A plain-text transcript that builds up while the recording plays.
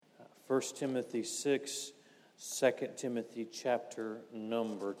1 Timothy 6, 2 Timothy chapter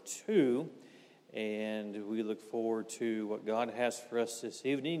number 2, and we look forward to what God has for us this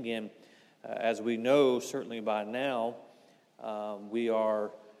evening. And as we know, certainly by now, we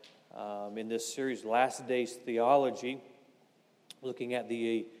are in this series, Last Days Theology, looking at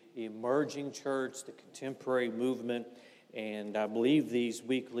the emerging church, the contemporary movement, and I believe these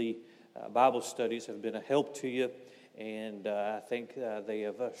weekly Bible studies have been a help to you, and I think they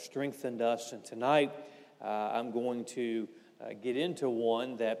have strengthened us. And tonight, I'm going to get into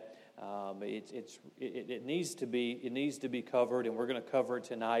one that it needs to be covered, and we're going to cover it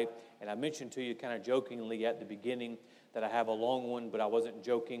tonight. And I mentioned to you kind of jokingly at the beginning that I have a long one, but I wasn't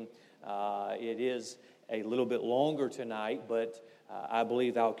joking. It is a little bit longer tonight, but I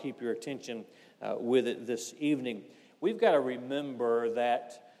believe I'll keep your attention with it this evening. We've got to remember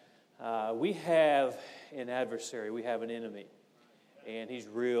that we have an adversary, we have an enemy, and he's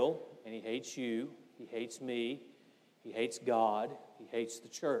real, and he hates you, he hates me, he hates God, he hates the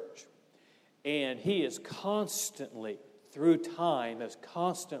church. And he is constantly, through time,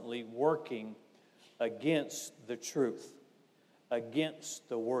 working against the truth, against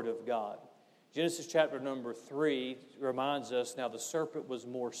the Word of God. Genesis chapter number 3 reminds us, now the serpent was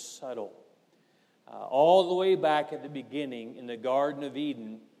more subtle. All the way back at the beginning in the Garden of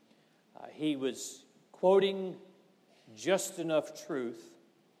Eden, he was quoting just enough truth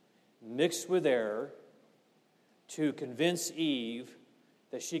mixed with error to convince Eve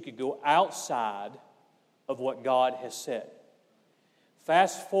that she could go outside of what God has said.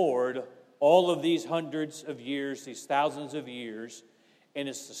 Fast forward all of these hundreds of years, these thousands of years, and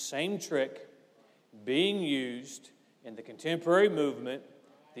it's the same trick being used in the contemporary movement,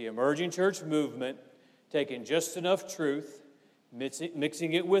 the emerging church movement, taking just enough truth,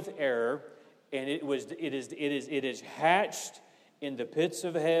 mixing it with error, and it is hatched in the pits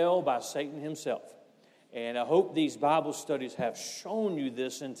of hell by Satan himself. And I hope these Bible studies have shown you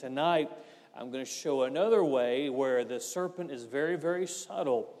this. And tonight I'm going to show another way where the serpent is very, very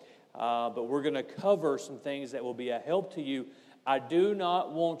subtle. But we're going to cover some things that will be a help to you. I do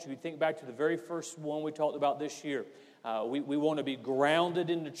not want you to think back to the very first one we talked about this year. We want to be grounded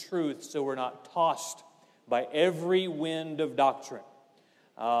in the truth so we're not tossed by every wind of doctrine.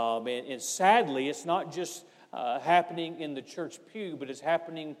 And sadly, it's not just happening in the church pew, but it's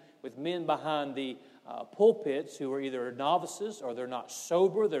happening with men behind the pulpits who are either novices or they're not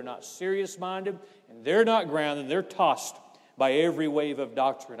sober, they're not serious-minded, and they're not grounded, they're tossed by every wave of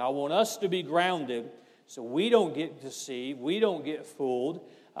doctrine. I want us to be grounded so we don't get deceived, we don't get fooled,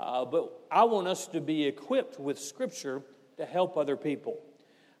 but I want us to be equipped with Scripture to help other people.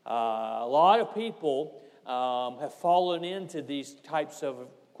 A lot of people have fallen into these types of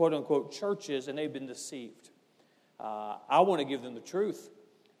quote-unquote churches, and they've been deceived. I want to give them the truth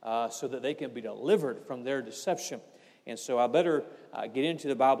so that they can be delivered from their deception. And so I better get into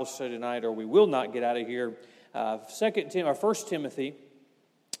the Bible study tonight, or we will not get out of here. 1 Timothy,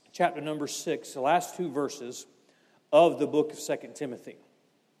 chapter number 6, the last two verses of the book of 2 Timothy.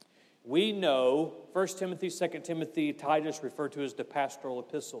 We know 1 Timothy, 2 Timothy, Titus referred to as the pastoral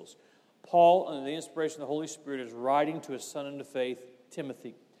epistles. Paul, under the inspiration of the Holy Spirit, is writing to his son in the faith,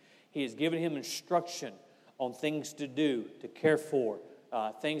 Timothy. He has given him instruction on things to do, to care for,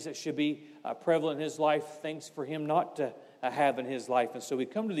 things that should be prevalent in his life, things for him not to have in his life. And so we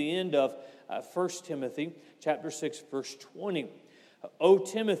come to the end of 1 Timothy, chapter 6, verse 20. O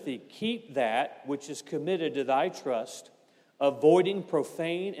Timothy, keep that which is committed to thy trust, avoiding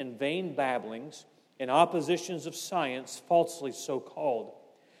profane and vain babblings and oppositions of science, falsely so called,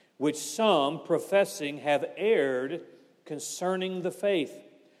 which some, professing, have erred concerning the faith.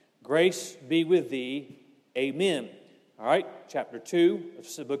 Grace be with thee. Amen. All right, chapter 2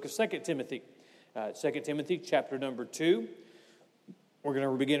 of the book of 2 Timothy. 2 Timothy, chapter number 2. We're going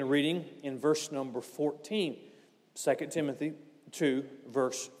to begin reading in verse number 14. 2 Timothy 2,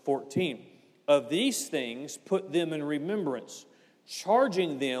 verse 14. Of these things put them in remembrance,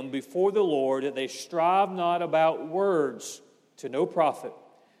 charging them before the Lord that they strive not about words to no profit,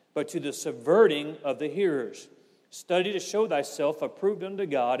 but to the subverting of the hearers. Study to show thyself approved unto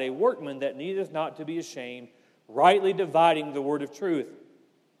God, a workman that needeth not to be ashamed, rightly dividing the word of truth.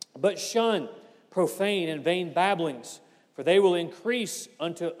 But shun profane and vain babblings, for they will increase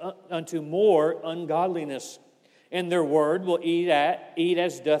unto more ungodliness. And their word will eat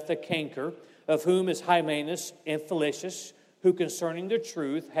as doth the canker, of whom is Hymenaeus and Philetus, who concerning the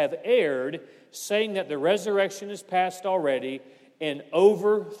truth have erred, saying that the resurrection is past already, and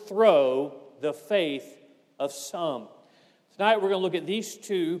overthrow the faith of some. Tonight we're going to look at these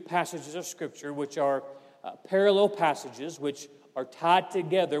two passages of Scripture, which are parallel passages, which are tied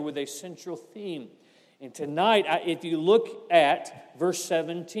together with a central theme. And tonight, if you look at verse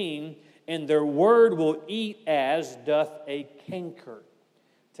 17, and their word will eat as doth a canker.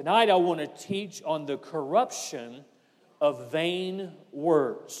 Tonight I want to teach on the corruption of vain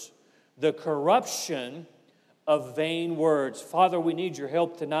words. The corruption of vain words. Father, we need your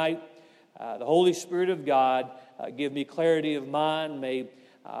help tonight. The Holy Spirit of God, give me clarity of mind. May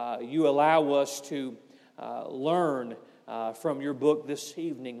you allow us to learn from your book this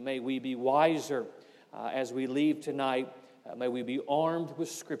evening. May we be wiser as we leave tonight. May we be armed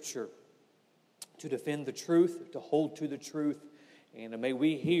with Scripture to defend the truth, to hold to the truth. And may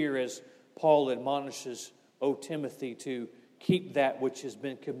we hear, as Paul admonishes, O Timothy, to keep that which has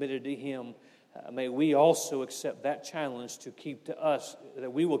been committed to him. May we also accept that challenge to keep to us,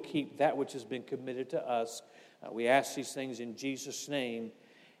 that we will keep that which has been committed to us. We ask these things in Jesus' name.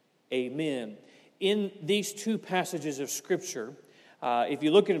 Amen. In these two passages of Scripture, if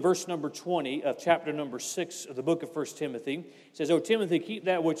you look in verse number 20 of chapter number 6 of the book of 1 Timothy, it says, O Timothy, keep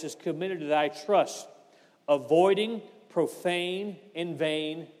that which is committed to thy trust, avoiding profane and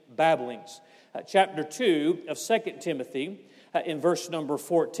vain babblings. Chapter 2 of 2 Timothy, in verse number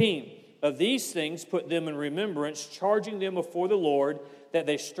 14, of these things put them in remembrance, charging them before the Lord, that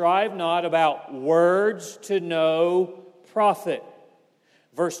they strive not about words to no profit.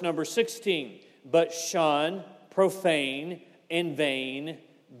 Verse number 16, but shun profane and vain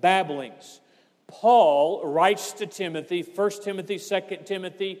babblings. Paul writes to Timothy, 1 Timothy, 2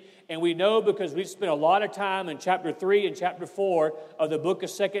 Timothy, and we know because we've spent a lot of time in chapter 3 and chapter 4 of the book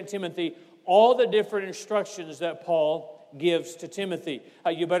of 2 Timothy, all the different instructions that Paul gives to Timothy.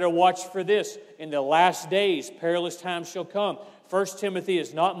 You better watch for this. In the last days, perilous times shall come. 1 Timothy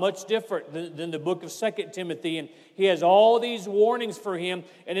is not much different than the book of 2 Timothy, and he has all these warnings for him,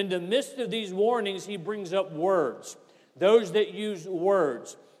 and in the midst of these warnings, he brings up words. Those that use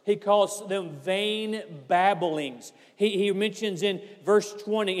words. He calls them vain babblings. He mentions in verse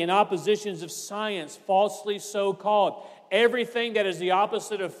 20, in oppositions of science, falsely so called. Everything that is the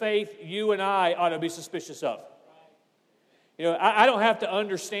opposite of faith, you and I ought to be suspicious of. You know, I don't have to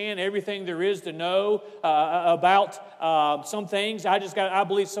understand everything there is to know about some things. I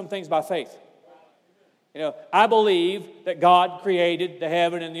believe some things by faith. You know, I believe that God created the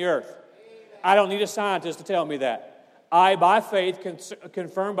heaven and the earth. I don't need a scientist to tell me that. I, by faith,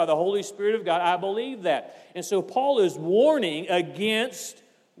 confirmed by the Holy Spirit of God, I believe that. And so Paul is warning against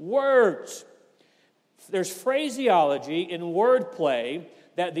words. There's phraseology and wordplay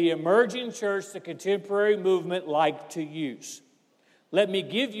that the emerging church, the contemporary movement, like to use. Let me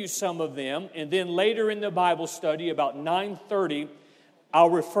give you some of them, and then later in the Bible study, about 9:30, I'll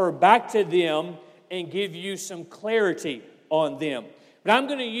refer back to them and give you some clarity on them. But I'm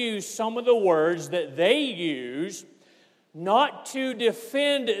going to use some of the words that they use not to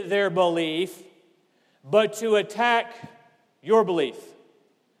defend their belief, but to attack your belief,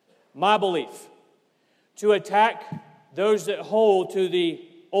 my belief, to attack those that hold to the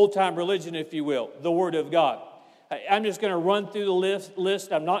old-time religion, if you will, the Word of God. I'm just going to run through the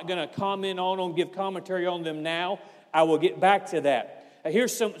list. I'm not going to comment on them, give commentary on them now. I will get back to that.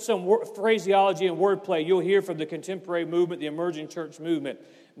 Here's some phraseology and wordplay you'll hear from the contemporary movement, the emerging church movement.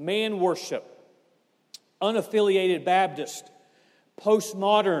 Man worship, unaffiliated Baptist,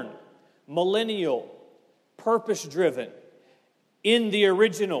 postmodern, millennial, purpose-driven, in the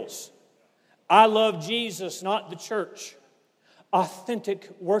originals, I love Jesus, not the church, authentic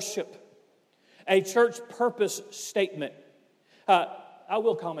worship, a church purpose statement. I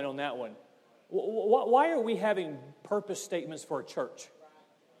will comment on that one. Why are we having purpose statements for a church?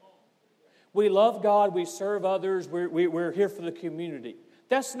 We love God, we serve others, we're here for the community.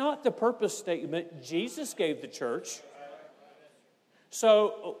 That's not the purpose statement Jesus gave the church.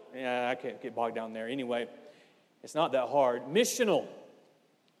 So, I can't get bogged down there. Anyway, it's not that hard. Missional,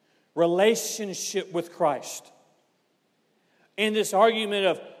 relationship with Christ. And this argument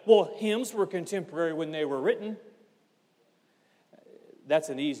of, well, hymns were contemporary when they were written. That's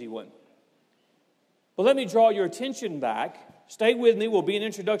an easy one. But let me draw your attention back. Stay with me. We'll be an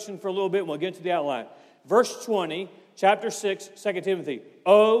introduction for a little bit and we'll get to the outline. Verse 20, chapter 6, 2 Timothy.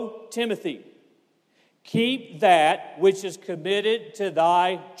 O Timothy, keep that which is committed to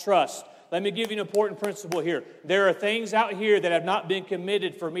thy trust. Let me give you an important principle here. There are things out here that have not been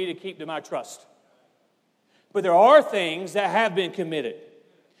committed for me to keep to my trust. But there are things that have been committed.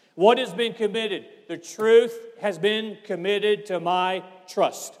 What has been committed? The truth has been committed to my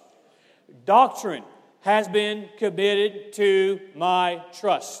trust. Doctrine has been committed to my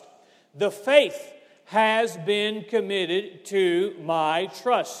trust. The faith has been committed to my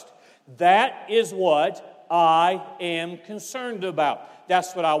trust. That is what I am concerned about.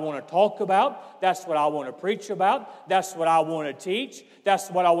 That's what I want to talk about. That's what I want to preach about. That's what I want to teach.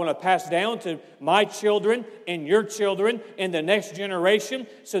 That's what I want to pass down to my children and your children and the next generation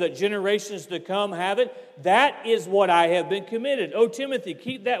so that generations to come have it. That is what I have been committed. O Timothy,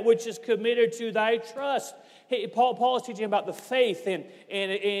 keep that which is committed to thy trust. Hey, Paul is teaching about the faith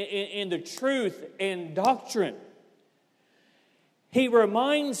and the truth and doctrine. He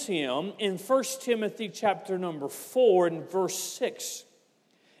reminds him in 1 Timothy chapter number 4 and verse 6,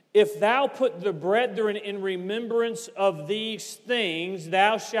 if thou put the brethren in remembrance of these things,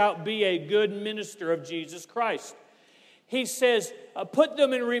 thou shalt be a good minister of Jesus Christ. He says, put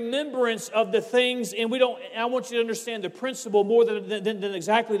them in remembrance of the things, and I want you to understand the principle more than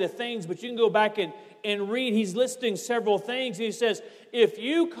exactly the things, but you can go back and read. He's listing several things. He says, if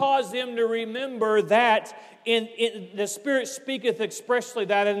you cause them to remember that, the Spirit speaketh expressly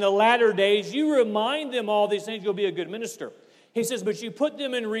that in the latter days, you remind them all these things, you'll be a good minister. He says, but you put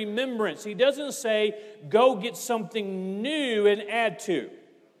them in remembrance. He doesn't say, go get something new and add to.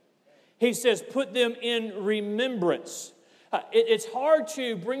 He says, put them in remembrance. It's hard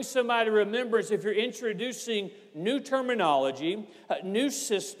to bring somebody to remembrance if you're introducing new terminology, new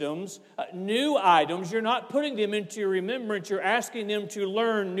systems, new items. You're not putting them into remembrance. You're asking them to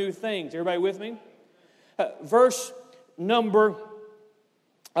learn new things. Everybody with me? Verse number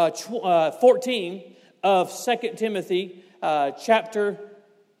 14 of 2 Timothy chapter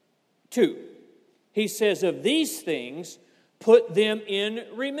 2. He says, of these things, put them in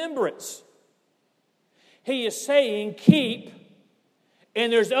remembrance. He is saying, keep,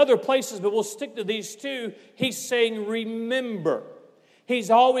 and there's other places, but we'll stick to these two. He's saying, remember. He's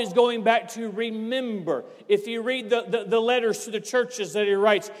always going back to remember. If you read the letters to the churches that he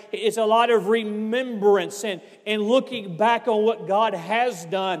writes, it's a lot of remembrance and looking back on what God has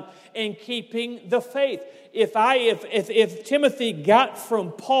done and keeping the faith. If Timothy got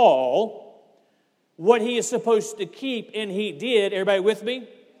from Paul what he is supposed to keep, and he did, everybody with me?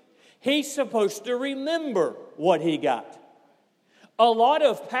 He's supposed to remember what he got. A lot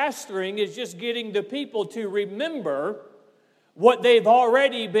of pastoring is just getting the people to remember what they've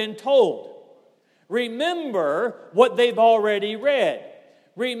already been told. Remember what they've already read.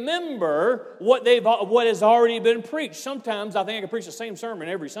 Remember what has already been preached. Sometimes I think I can preach the same sermon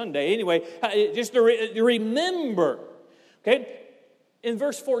every Sunday. Anyway, just to remember. Okay? In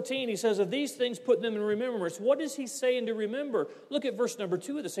verse 14, he says, of these things put them in remembrance. What is he saying to remember? Look at verse number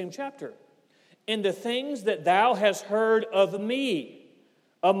 2 of the same chapter. In the things that thou hast heard of me,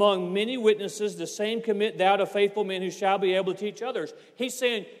 among many witnesses, the same commit thou to faithful men who shall be able to teach others. He's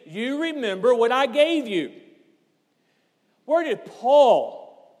saying, you remember what I gave you. Where did Paul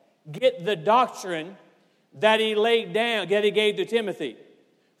get the doctrine that he laid down, that he gave to Timothy?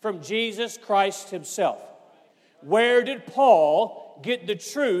 From Jesus Christ himself. Where did Paul get the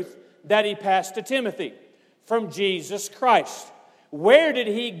truth that he passed to Timothy? From Jesus Christ. Where did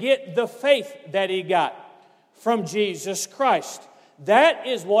he get the faith that he got? From Jesus Christ. That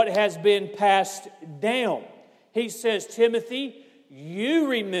is what has been passed down. He says, Timothy, you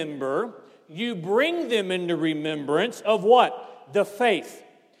remember, you bring them into remembrance of what? The faith.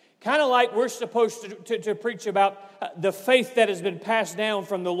 Kind of like we're supposed to preach about the faith that has been passed down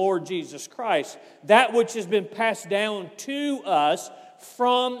from the Lord Jesus Christ. That which has been passed down to us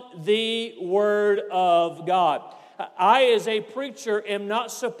from the Word of God. I, as a preacher, am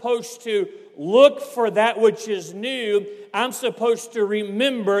not supposed to look for that which is new. I'm supposed to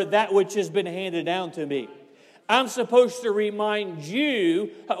remember that which has been handed down to me. I'm supposed to remind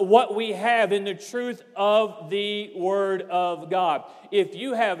you what we have in the truth of the Word of God. If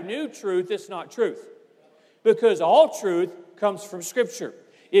you have new truth, it's not truth. Because all truth comes from Scripture.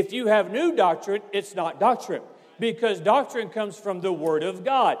 If you have new doctrine, it's not doctrine. Because doctrine comes from the Word of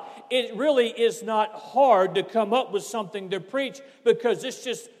God. It really is not hard to come up with something to preach because it's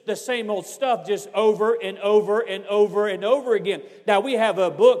just the same old stuff just over and over and over and over again. Now, we have a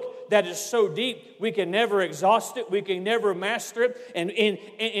book that is so deep, we can never exhaust it, we can never master it,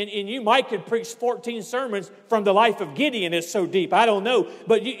 and you might could preach 14 sermons from the life of Gideon. It's so deep, I don't know,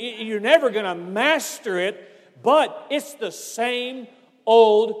 but you're never going to master it, but it's the same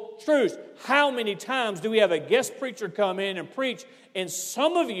old truths. How many times do we have a guest preacher come in and preach, and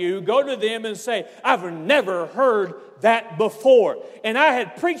some of you go to them and say, I've never heard that before, and I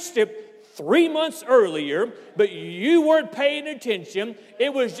had preached it 3 months earlier, but you weren't paying attention.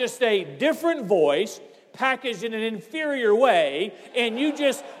 It was just a different voice packaged in an inferior way, and you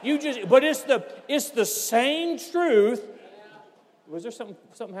just but it's the same truth. Was there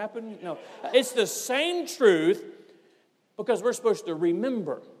something happened? No. It's the same truth because we're supposed to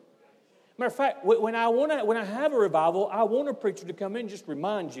remember. Matter of fact, when I have a revival, I want a preacher to come in and just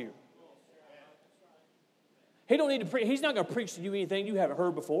remind you. He don't need to he's not going to preach to you anything you haven't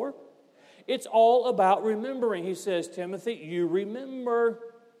heard before. It's all about remembering. He says, Timothy, you remember.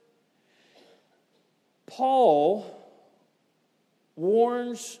 Paul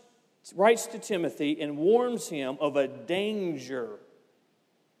writes to Timothy and warns him of a danger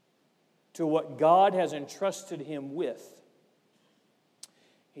to what God has entrusted him with.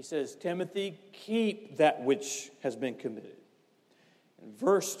 He says, Timothy, keep that which has been committed. In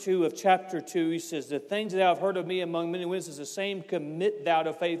verse 2 of chapter 2, he says, the things that thou hast heard of me among many witnesses, the same commit thou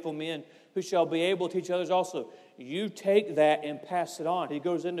to faithful men who shall be able to teach others also. You take that and pass it on. He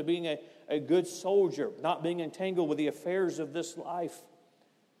goes into being a good soldier, not being entangled with the affairs of this life.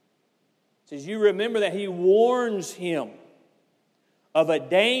 He says, you remember that he warns him of a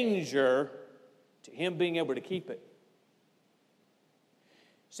danger to him being able to keep it.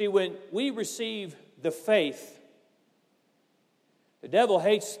 See, when we receive the faith, the devil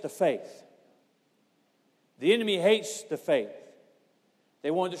hates the faith. The enemy hates the faith.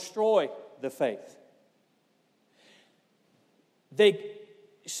 They want to destroy the faith.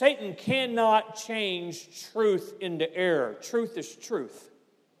 Satan cannot change truth into error. Truth is truth.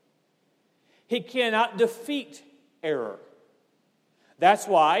 He cannot defeat error. That's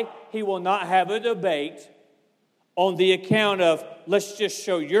why he will not have a debate on the account of, let's just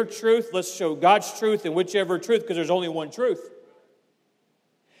show your truth, let's show God's truth, and whichever truth, because there's only one truth.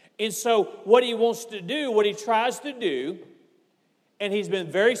 And so what he wants to do, what he tries to do, and he's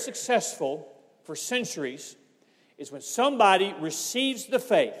been very successful for centuries, is when somebody receives the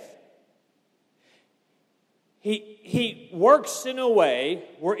faith, he works in a way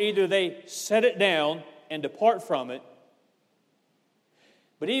where either they set it down and depart from it,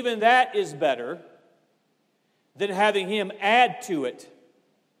 but even that is better than having him add to it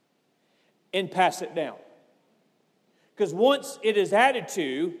and pass it down. Because once it is added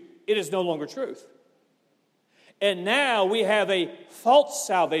to, it is no longer truth. And now we have a false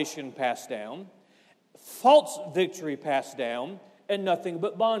salvation passed down, false victory passed down, and nothing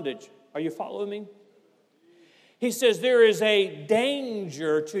but bondage. Are you following me? He says there is a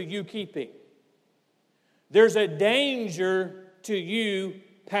danger to you keeping. There's a danger to you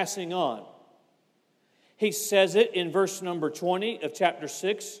passing on. He says it in verse number 20 of chapter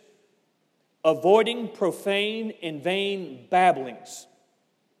 6, avoiding profane and vain babblings.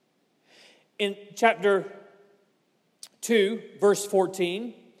 In chapter 2, verse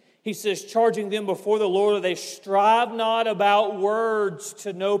 14, he says, charging them before the Lord that they strive not about words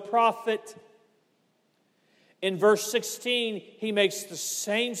to no profit. In verse 16, he makes the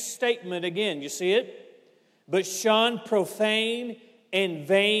same statement again. You see it? But shun profane and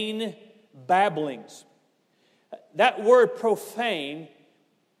vain babblings. That word profane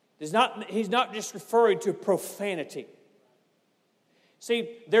he's not just referring to profanity.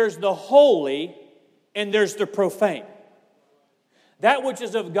 See, there's the holy and there's the profane. That which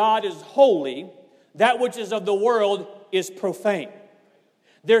is of God is holy. That which is of the world is profane.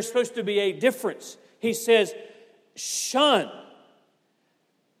 There's supposed to be a difference. He says, shun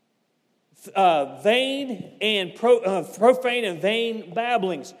profane and vain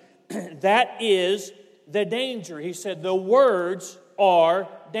babblings. That is the danger. He said the words are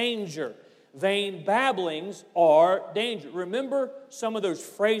danger. Vain babblings are danger. Remember some of those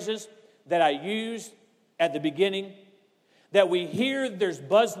phrases that I used at the beginning? That we hear there's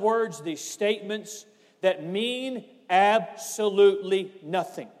buzzwords, these statements that mean absolutely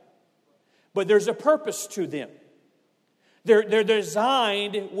nothing. But there's a purpose to them. They're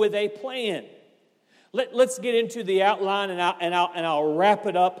designed with a plan. Let's get into the outline and I'll wrap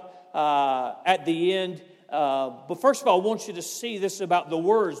it up at the end. But first of all, I want you to see this about the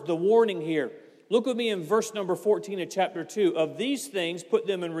words, the warning here. Look with me in verse number 14 of chapter 2. Of these things, put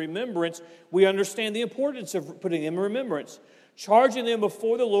them in remembrance. We understand the importance of putting them in remembrance. Charging them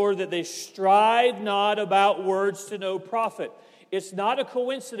before the Lord that they strive not about words to no profit. It's not a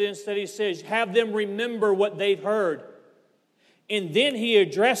coincidence that he says, have them remember what they've heard. And then he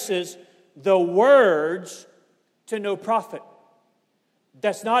addresses the words to no profit.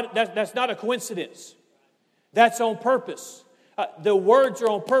 That's not a coincidence. That's on purpose. The words are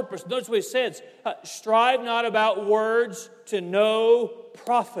on purpose. Notice what he says. Strive not about words to no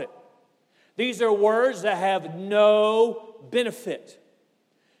profit. These are words that have no benefit,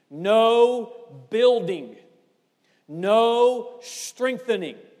 no building, no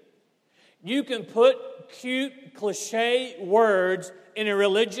strengthening. You can put cute, cliche words in a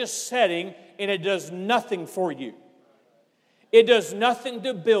religious setting and it does nothing for you. It does nothing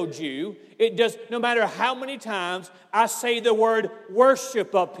to build you. It does, no matter how many times I say the word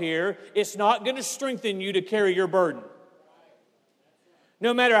worship up here, it's not going to strengthen you to carry your burden.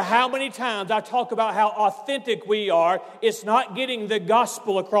 No matter how many times I talk about how authentic we are, it's not getting the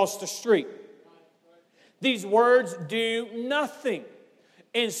gospel across the street. These words do nothing.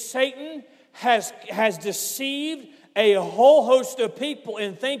 And Satan has deceived a whole host of people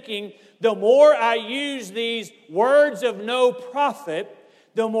in thinking the more I use these words of no profit,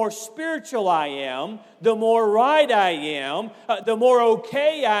 the more spiritual I am, the more right I am, the more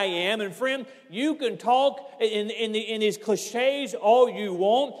okay I am. And friend, you can talk in these cliches all you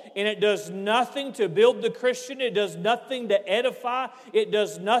want, and it does nothing to build the Christian. It does nothing to edify. It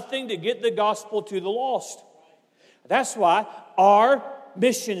does nothing to get the gospel to the lost. That's why our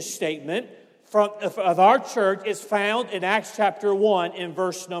mission statement of our church is found in Acts chapter 1 in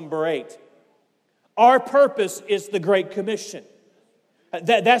verse number 8. Our purpose is the Great Commission.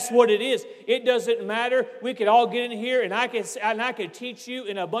 That's what it is. It doesn't matter. We could all get in here and I could teach you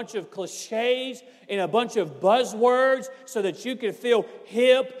in a bunch of cliches, in a bunch of buzzwords so that you can feel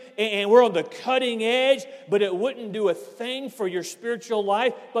hip and we're on the cutting edge, but it wouldn't do a thing for your spiritual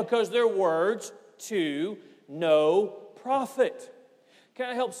life because they're words to no profit. Can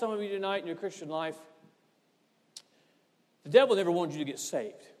I help some of you tonight in your Christian life? The devil never wanted you to get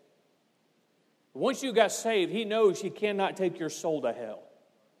saved. Once you got saved, he knows he cannot take your soul to hell.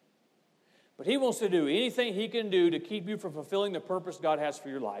 But he wants to do anything he can do to keep you from fulfilling the purpose God has for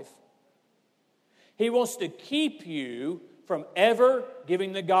your life. He wants to keep you from ever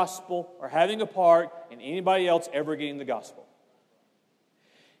giving the gospel or having a part in anybody else ever getting the gospel.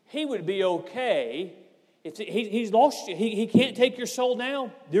 He would be okay if he's lost you. He can't take your soul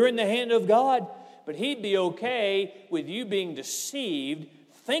now. You're in the hand of God. But he'd be okay with you being deceived,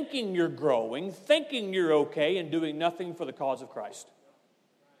 thinking you're growing, thinking you're okay, and doing nothing for the cause of Christ.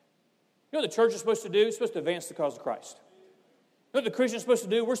 You know what the church is supposed to do? It's supposed to advance the cause of Christ. You know what the Christian's supposed to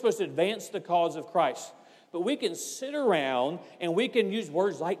do? We're supposed to advance the cause of Christ. But we can sit around and we can use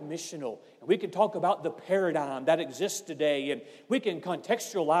words like missional. And we can talk about the paradigm that exists today. And we can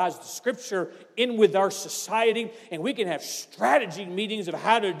contextualize the Scripture in with our society. And we can have strategy meetings of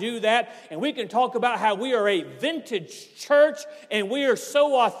how to do that. And we can talk about how we are a vintage church. And we are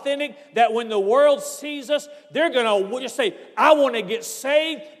so authentic that when the world sees us, they're going to just say, I want to get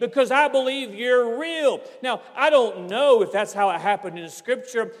saved because I believe you're real. Now, I don't know if that's how it happened in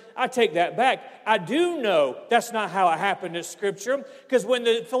Scripture. I take that back. I do know that's not how it happened in Scripture, because when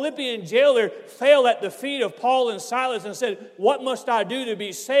the Philippian jailer fell at the feet of Paul and Silas and said, what must I do to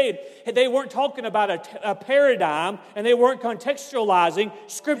be saved? They weren't talking about a paradigm, and they weren't contextualizing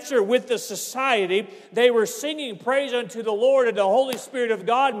Scripture with the society. They were singing praise unto the Lord, and the Holy Spirit of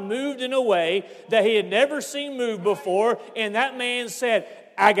God moved in a way that he had never seen move before, and that man said,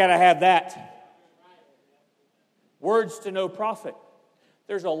 I got to have that. Words to no profit.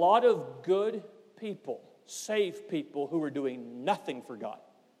 There's a lot of good people, saved people, who are doing nothing for God.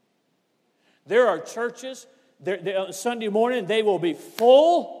 There are churches, Sunday morning, they will be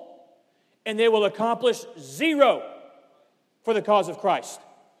full and they will accomplish zero for the cause of Christ.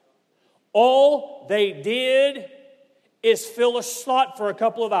 All they did is fill a slot for a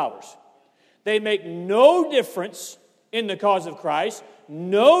couple of hours. They make no difference in the cause of Christ,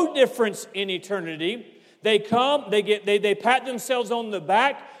 no difference in eternity. They come, they pat themselves on the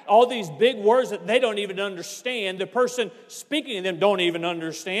back, all these big words that they don't even understand. The person speaking to them don't even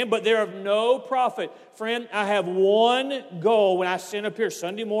understand, but they're of no profit. Friend, I have one goal when I stand up here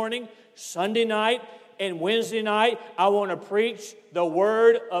Sunday morning, Sunday night, and Wednesday night. I want to preach the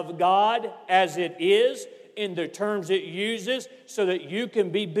Word of God as it is, in the terms it uses, so that you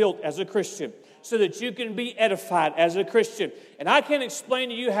can be built as a Christian, so that you can be edified as a Christian. And I can't explain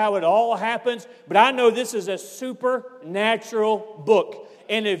to you how it all happens, but I know this is a supernatural book.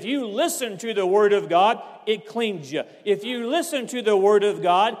 And if you listen to the Word of God, it cleans you. If you listen to the Word of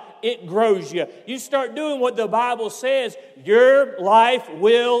God, it grows you. You start doing what the Bible says, your life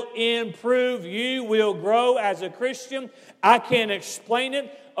will improve. You will grow as a Christian. I can't explain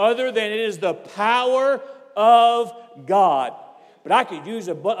it other than it is the power of God. But I could use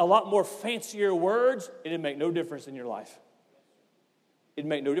a lot more fancier words, and it'd make no difference in your life. It'd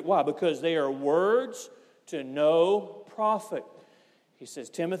make no difference. Why? Because they are words to no profit. He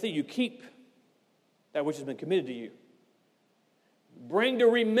says, Timothy, you keep that which has been committed to you. Bring to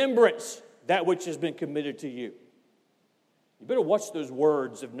remembrance that which has been committed to you. You better watch those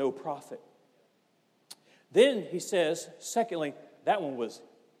words of no profit. Then he says, secondly, that one was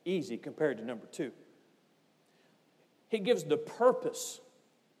easy compared to number 2. He gives the purpose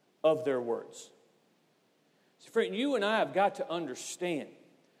of their words. So, friend, you and I have got to understand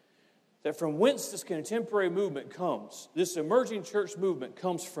that from whence this contemporary movement comes, this emerging church movement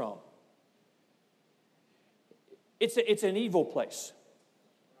comes from, it's an evil place.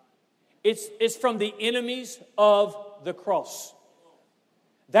 It's from the enemies of the cross.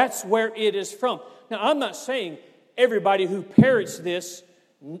 That's where it is from. Now, I'm not saying everybody who parrots this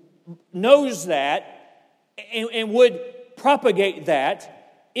knows that and would propagate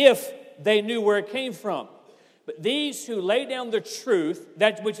that if they knew where it came from. But these who lay down the truth,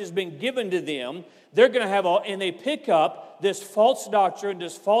 that which has been given to them, they're going to have and they pick up this false doctrine,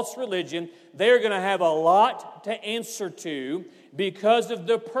 this false religion. They're going to have a lot to answer to because of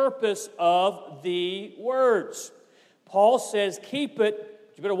the purpose of the words. Paul says, keep it.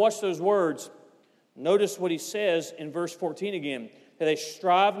 You better watch those words. Notice what he says in verse 14 again. That they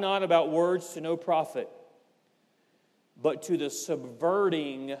strive not about words to no profit, but to the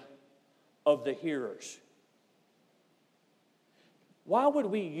subverting of the hearers. Why would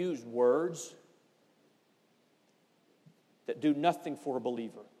we use words that do nothing for a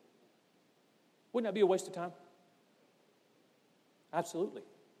believer? Wouldn't that be a waste of time? Absolutely.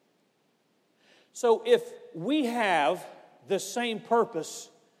 So if we have the same purpose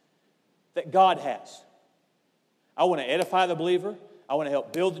that God has, I want to edify the believer, I want to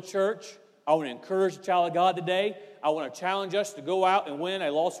help build the church, I want to encourage the child of God today, I want to challenge us to go out and win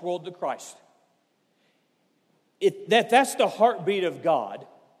a lost world to Christ. If that's the heartbeat of God,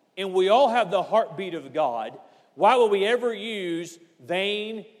 and we all have the heartbeat of God, why would we ever use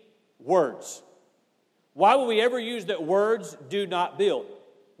vain words? Why would we ever use that words do not build?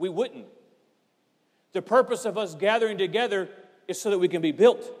 We wouldn't. The purpose of us gathering together is so that we can be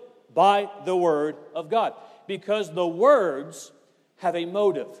built by the Word of God. Because the words have a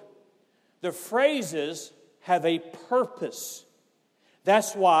motive. The phrases have a purpose.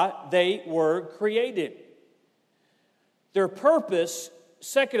 That's why they were created. Their purpose,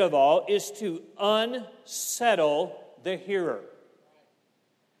 second of all, is to unsettle the hearer.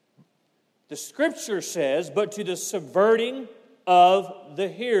 The Scripture says, but to the subverting of the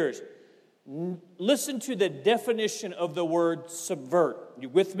hearers. Listen to the definition of the word subvert. You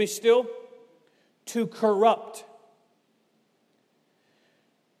with me still? To corrupt.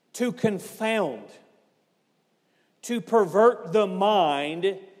 To confound. To pervert the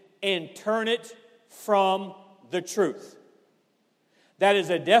mind and turn it from the truth. That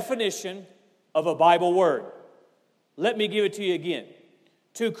is a definition of a Bible word. Let me give it to you again.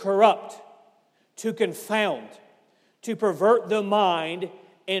 To corrupt, to confound, to pervert the mind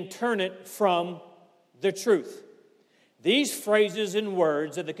and turn it from the truth. These phrases and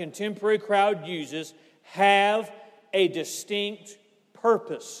words that the contemporary crowd uses have a distinct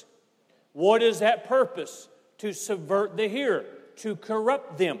purpose. What is that purpose? To subvert the hearer, to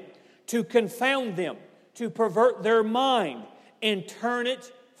corrupt them, to confound them, to pervert their mind and turn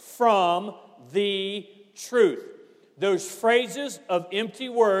it from the truth. Those phrases of empty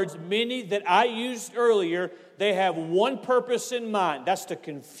words, many that I used earlier, they have one purpose in mind. That's to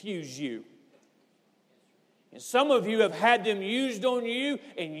confuse you. And some of you have had them used on you,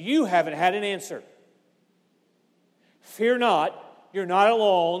 and you haven't had an answer. Fear not, you're not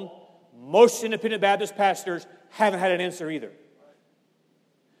alone. Most independent Baptist pastors haven't had an answer either.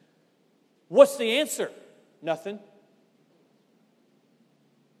 What's the answer? Nothing.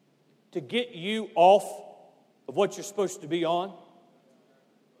 To get you off of what you're supposed to be on,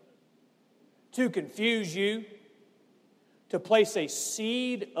 to confuse you, to place a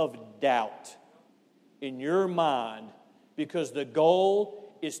seed of doubt in your mind, because the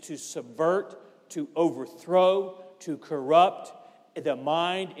goal is to subvert, to overthrow, to corrupt the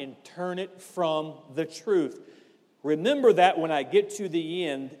mind and turn it from the truth. Remember that when I get to the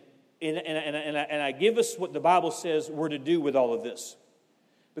end, and I give us what the Bible says we're to do with all of this.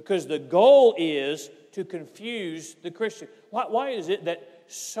 Because the goal is to confuse the Christian. Why is it that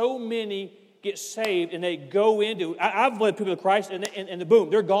so many get saved and they go into... I've led people to Christ and boom,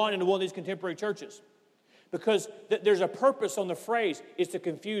 they're gone into one of these contemporary churches. Because there's a purpose on the phrase. It's to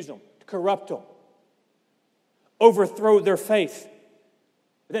confuse them, to corrupt them, overthrow their faith.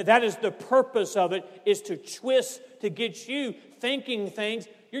 That is the purpose of it, is to twist, to get you thinking things.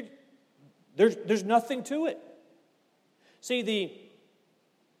 There's nothing to it. See, the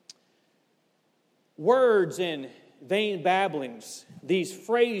words and vain babblings, these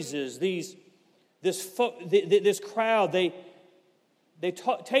phrases, this crowd, they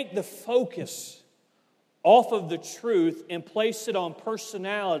take the focus off of the truth and place it on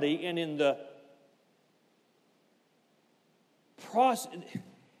personality, and in the process,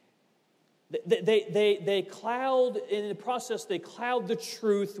 They cloud, in the process, they cloud the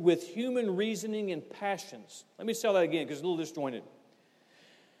truth with human reasoning and passions. Let me say that again because it's a little disjointed.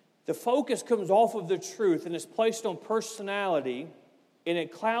 The focus comes off of the truth and is placed on personality, and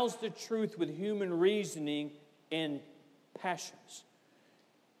it clouds the truth with human reasoning and passions.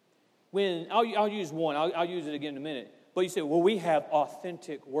 When I'll use one, I'll use it again in a minute. But you say, well, we have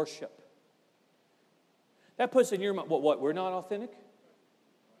authentic worship. That puts in your mind, what, we're not authentic?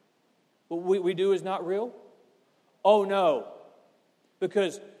 What we do is not real? Oh, no.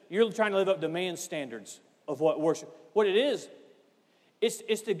 Because you're trying to live up to man's standards of what worship. What it is,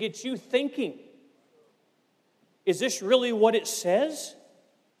 it's to get you thinking. Is this really what it says?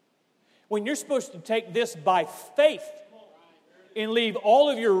 When you're supposed to take this by faith and leave all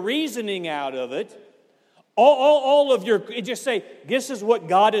of your reasoning out of it, all of your, just say, this is what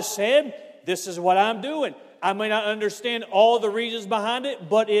God has said, this is what I'm doing. I may not understand all the reasons behind it,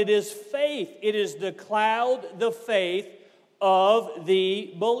 but it is faith. It is to cloud the faith of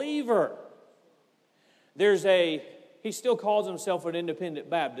the believer. He still calls himself an independent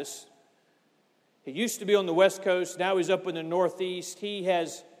Baptist. He used to be on the West Coast. Now he's up in the Northeast. He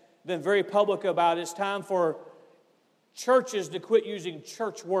has been very public about it's time for churches to quit using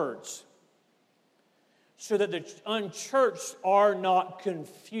church words so that the unchurched are not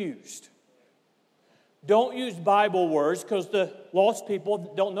confused. Don't use Bible words because the lost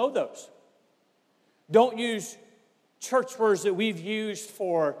people don't know those. Don't use church words that we've used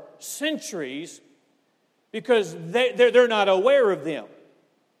for centuries because they're not aware of them.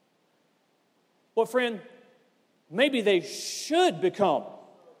 Well, friend, maybe they should become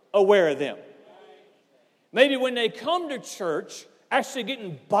aware of them. Maybe when they come to church, actually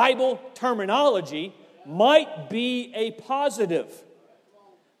getting Bible terminology might be a positive.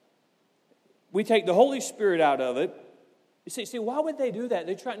 We take the Holy Spirit out of it. You see, why would they do that?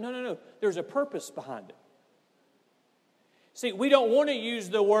 They try. No. There's a purpose behind it. See, we don't want to use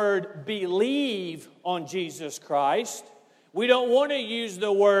the word believe on Jesus Christ. We don't want to use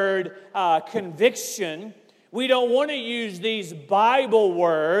the word conviction. We don't want to use these Bible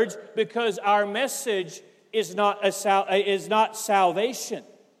words because our message is not salvation.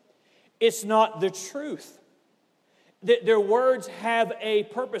 It's not the truth. Their words have a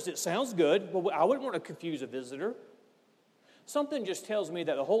purpose. It sounds good, but I wouldn't want to confuse a visitor. Something just tells me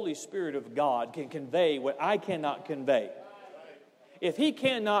that the Holy Spirit of God can convey what I cannot convey. If He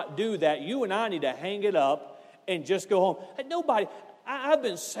cannot do that, you and I need to hang it up and just go home. I've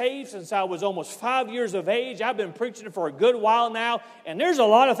been saved since I was almost 5 years of age. I've been preaching it for a good while now, and there's a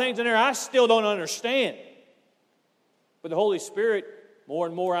lot of things in there I still don't understand. But the Holy Spirit, more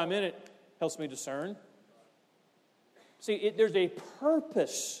and more I'm in it, helps me discern. See, there's a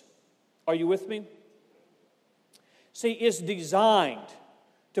purpose. Are you with me? See, it's designed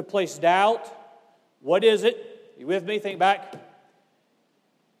to place doubt. What is it? You with me? Think back.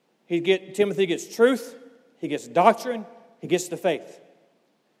 Timothy gets truth. He gets doctrine. He gets the faith.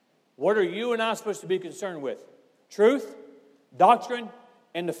 What are you and I supposed to be concerned with? Truth, doctrine,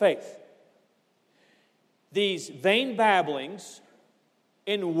 and the faith. These vain babblings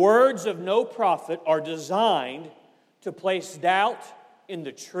in words of no profit are designed to place doubt in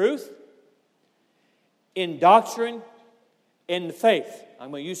the truth, in doctrine, in faith.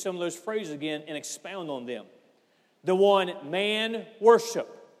 I'm going to use some of those phrases again and expound on them. The one, man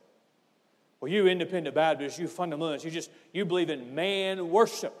worship. Well, you independent Baptists, you fundamentalists, you believe in man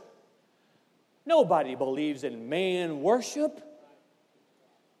worship. Nobody believes in man worship.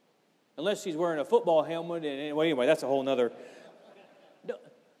 Unless he's wearing a football helmet. Anyway, that's a whole nother.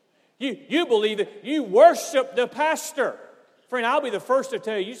 You believe it. You worship the pastor. Friend, I'll be the first to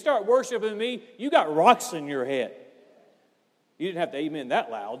tell you, you start worshiping me, you got rocks in your head. You didn't have to amen that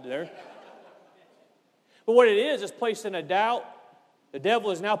loud there. But what it is placing a doubt. The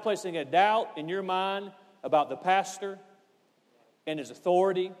devil is now placing a doubt in your mind about the pastor and his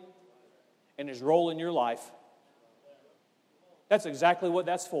authority and his role in your life. That's exactly what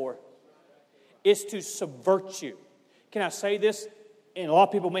that's for. It's to subvert you. Can I say this? And a lot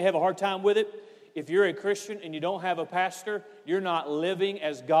of people may have a hard time with it. If you're a Christian and you don't have a pastor, you're not living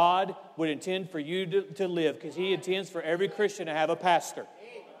as God would intend for you to live, because He intends for every Christian to have a pastor.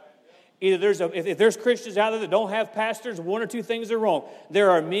 Either if there's Christians out there that don't have pastors, one or two things are wrong. There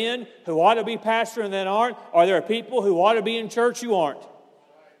are men who ought to be pastor and then aren't, or there are people who ought to be in church who aren't.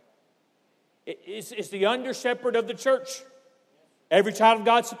 It's the under shepherd of the church. Every child of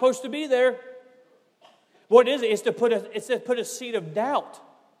God's supposed to be there. What is it? It's to put a seed of doubt.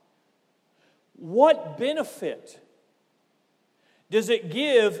 What benefit does it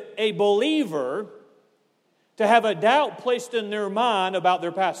give a believer to have a doubt placed in their mind about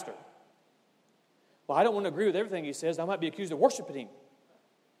their pastor? Well, I don't want to agree with everything he says. I might be accused of worshiping him.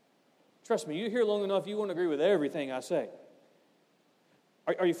 Trust me, you're here long enough, you won't agree with everything I say.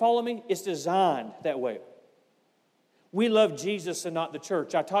 Are you following me? It's designed that way. We love Jesus and not the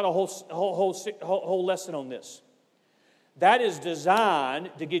church. I taught a whole lesson on this. That is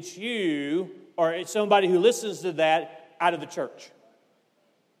designed to get you or somebody who listens to that out of the church.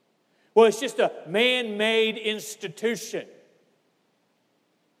 Well, it's just a man-made institution.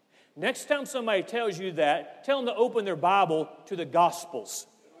 Next time somebody tells you that, tell them to open their Bible to the Gospels,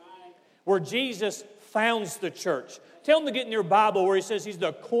 where Jesus founds the church. Tell them to get in their Bible where he says he's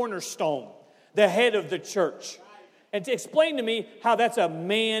the cornerstone, the head of the church. And to explain to me how that's a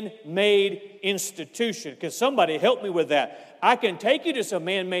man-made institution. Because somebody help me with that. I can take you to some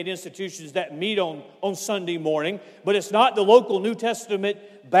man-made institutions that meet on Sunday morning, but it's not the local New Testament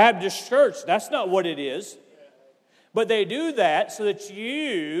Baptist church. That's not what it is. But they do that so that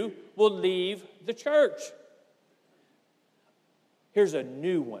you will leave the church. Here's a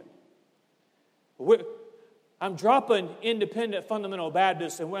new one. I'm dropping independent fundamental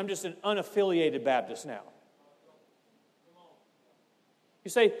Baptist, and I'm just an unaffiliated Baptist now.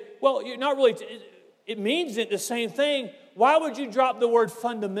 You say, well, you're not really, it means the same thing. Why would you drop the word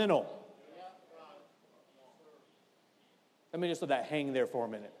fundamental? Let me just let that hang there for a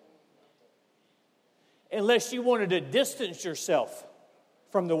minute. Unless you wanted to distance yourself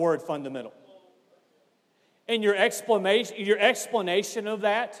from the word fundamental. And your explanation of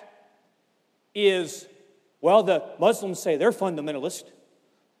that is, well, the Muslims say they're fundamentalist.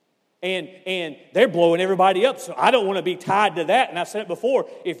 And they're blowing everybody up, so I don't want to be tied to that. And I've said it before,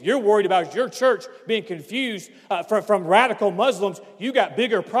 if you're worried about your church being confused from radical Muslims, you got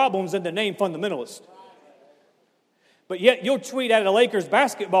bigger problems than the name fundamentalist. But yet you'll tweet at a Lakers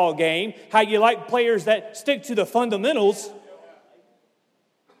basketball game how you like players that stick to the fundamentals.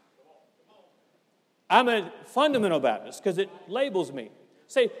 I'm a fundamental Baptist because it labels me.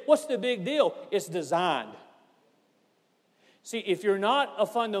 Say, what's the big deal? It's designed. See, if you're not a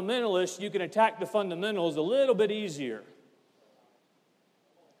fundamentalist, you can attack the fundamentals a little bit easier.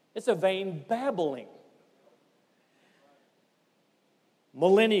 It's a vain babbling.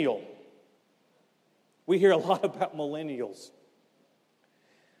 Millennial. We hear a lot about millennials.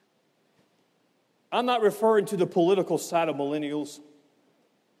 I'm not referring to the political side of millennials.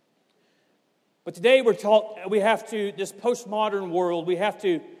 But today this postmodern world, we have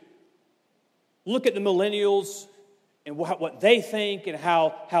to look at the millennials and what they think and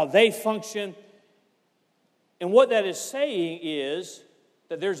how they function. And what that is saying is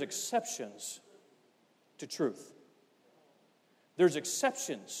that there's exceptions to truth. There's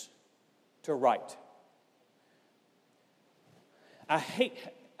exceptions to right.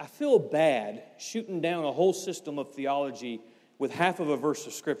 I feel bad shooting down a whole system of theology with half of a verse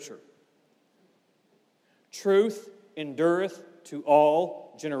of Scripture. Truth endureth to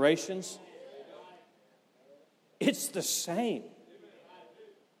all generations. It's the same.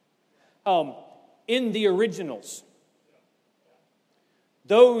 In the originals,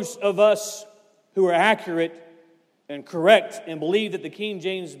 those of us who are accurate and correct and believe that the King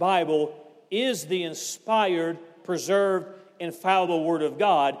James Bible is the inspired, preserved, infallible Word of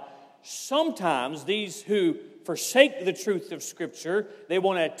God, sometimes these who forsake the truth of Scripture, they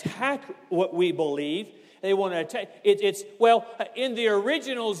want to attack what we believe. They want to attack. In the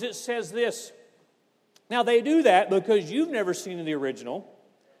originals it says this. Now, they do that because you've never seen the original.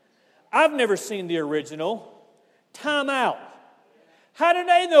 I've never seen the original. Time out. How do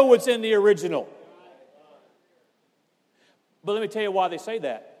they know what's in the original? But let me tell you why they say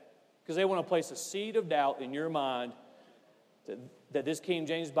that. Because they want to place a seed of doubt in your mind that this King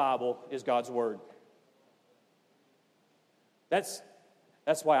James Bible is God's Word. That's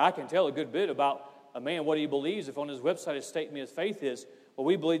why I can tell a good bit about a man, what he believes, if on his website his statement of faith is, well,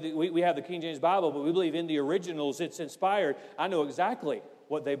 we believe that we have the King James Bible, but we believe in the originals, it's inspired. I know exactly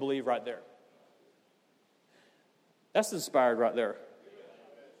what they believe right there. That's inspired right there.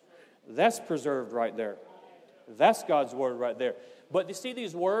 That's preserved right there. That's God's Word right there. But you see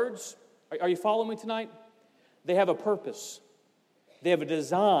these words? Are you following me tonight? They have a purpose. They have a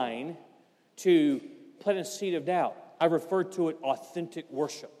design to plant a seed of doubt. I refer to it authentic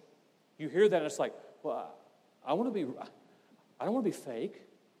worship. You hear that and it's like, well, I don't want to be fake.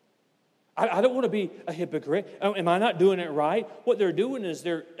 I don't want to be a hypocrite. Am I not doing it right? What they're doing is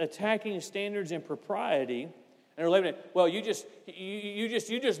they're attacking standards and propriety, and they're living it. Well, you just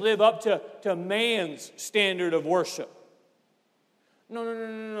live up to man's standard of worship.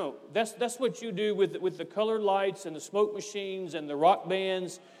 No. That's what you do with the colored lights and the smoke machines and the rock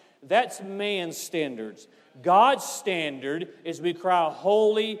bands. That's man's standards. God's standard is we cry,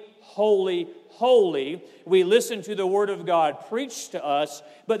 holy, holy, holy. We listen to the Word of God preached to us,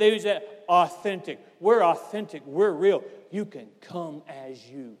 but they use that authentic. We're authentic. We're real. You can come as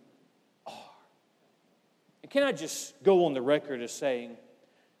you are. And can I just go on the record as saying,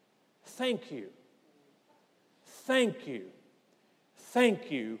 thank you. Thank you.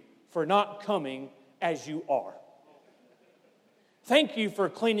 Thank you for not coming as you are. Thank you for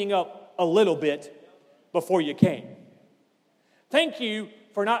cleaning up a little bit before you came. Thank you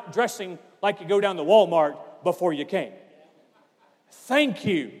for not dressing like you go down to Walmart before you came. Thank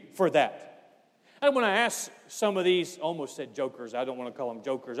you for that. And when I ask some of these, I almost said jokers, I don't want to call them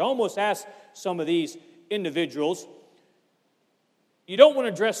jokers, I almost asked some of these individuals, you don't want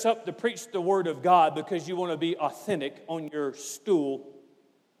to dress up to preach the Word of God because you want to be authentic on your stool,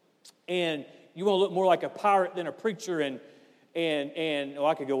 and you want to look more like a pirate than a preacher, and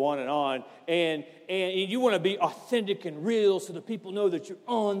I could go on, and you want to be authentic and real so that people know that you're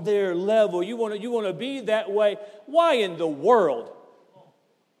on their level. You want to be that way. Why in the world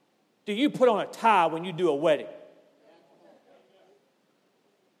do you put on a tie when you do a wedding?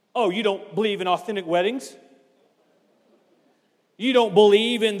 Oh, you don't believe in authentic weddings? You don't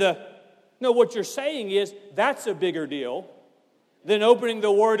believe in No, what you're saying is that's a bigger deal than opening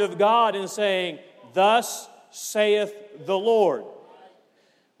the Word of God and saying, "Thus saith the Lord."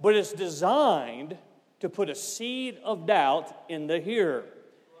 But it's designed to put a seed of doubt in the hearer.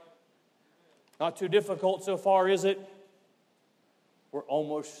 Not too difficult so far, is it? We're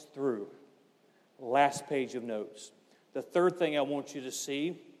almost through. Last page of notes. The third thing I want you to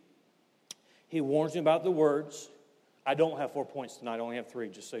see, he warns you about the words. I don't have 4 points tonight. I only have 3,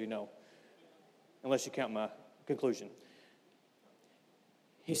 just so you know. Unless you count my conclusion.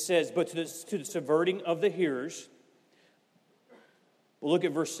 He says, but to the subverting of the hearers. We'll look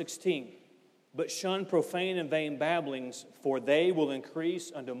at verse 16. But shun profane and vain babblings, for they will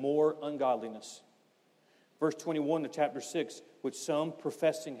increase unto more ungodliness. Verse 21 of chapter 6, which some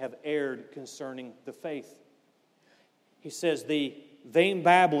professing have erred concerning the faith. He says, the vain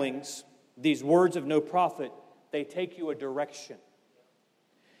babblings, these words of no profit, they take you a direction.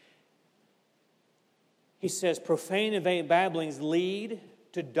 He says, profane and vain babblings lead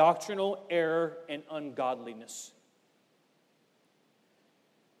to doctrinal error and ungodliness.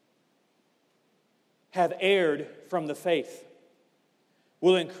 Have erred from the faith,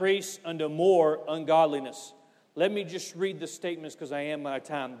 will increase unto more ungodliness. Let me just read the statements because I am out of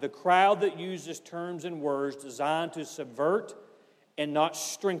time. The crowd that uses terms and words designed to subvert and not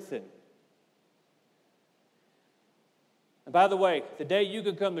strengthen. And by the way, the day you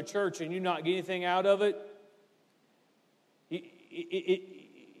can come to church and you not get anything out of it,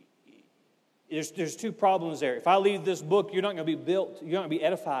 there's 2 problems there. If I leave this book, you're not going to be built. You're not going to be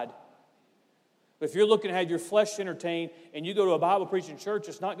edified. But if you're looking to have your flesh entertained and you go to a Bible preaching church,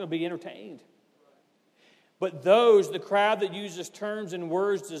 it's not going to be entertained. But the crowd that uses terms and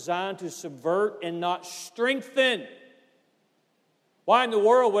words designed to subvert and not strengthen. Why in the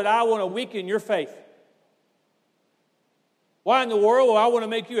world would I want to weaken your faith? Why in the world would I want to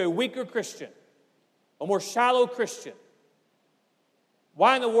make you a weaker Christian? A more shallow Christian?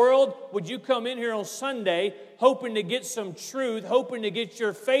 Why in the world would you come in here on Sunday hoping to get some truth, hoping to get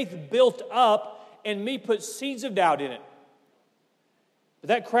your faith built up, and me put seeds of doubt in it? But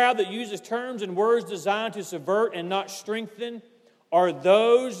that crowd that uses terms and words designed to subvert and not strengthen are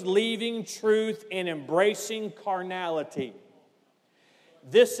those leaving truth and embracing carnality.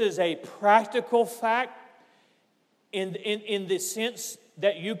 This is a practical fact in the sense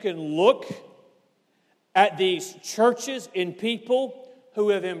that you can look at these churches and people who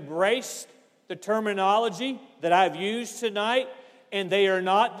have embraced the terminology that I've used tonight, and they are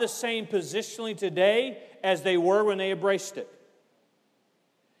not the same positionally today as they were when they embraced it.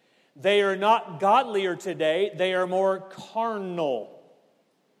 They are not godlier today, they are more carnal.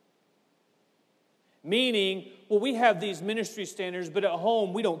 Meaning, well, we have these ministry standards, but at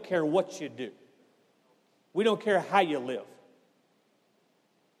home we don't care what you do. We don't care how you live.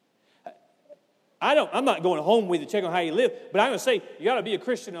 I'm not going home with you to check on how you live, but I'm going to say you got to be a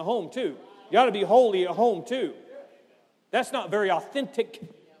Christian at home too. You got to be holy at home too. That's not very authentic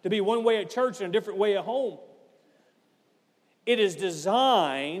to be one way at church and a different way at home. It is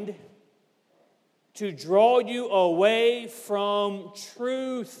designed to draw you away from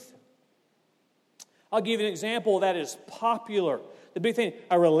truth. I'll give you an example that is popular. The big thing,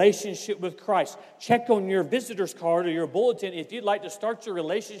 a relationship with Christ. Check on your visitor's card or your bulletin if you'd like to start your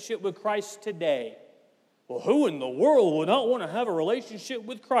relationship with Christ today. Well, who in the world would not want to have a relationship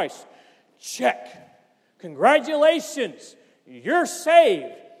with Christ? Check. Congratulations, you're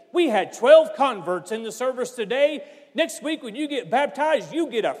saved. We had 12 converts in the service today. next week when you get baptized, you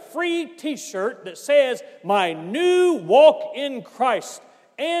get a free t-shirt that says, "My new walk in Christ."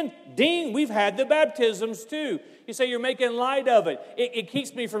 And, Dean, we've had the baptisms too. You say you're making light of it. It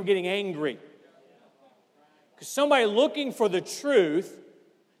keeps me from getting angry. Because somebody looking for the truth,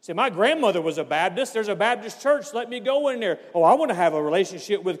 say, my grandmother was a Baptist. There's a Baptist church. Let me go in there. Oh, I want to have a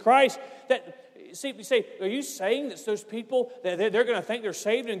relationship with Christ. See, you say, are you saying that those people, that they're going to think they're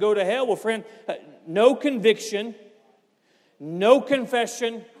saved and go to hell? Well, friend, no conviction, no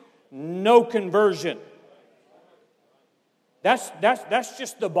confession, no conversion. That's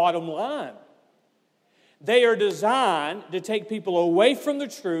just the bottom line. They are designed to take people away from the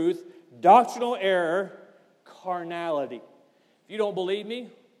truth, doctrinal error, carnality. If you don't believe me,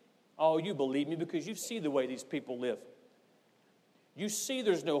 oh, you believe me because you see the way these people live. You see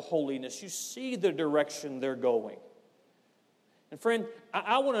there's no holiness. You see the direction they're going. And friend,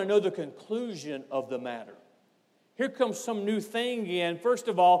 I want to know the conclusion of the matter. Here comes some new thing again. First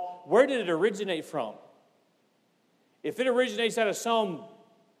of all, where did it originate from? If it originates out of some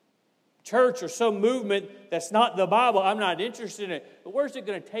church or some movement that's not the Bible, I'm not interested in it. But where's it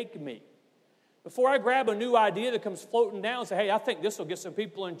going to take me? Before I grab a new idea that comes floating down and say, hey, I think this will get some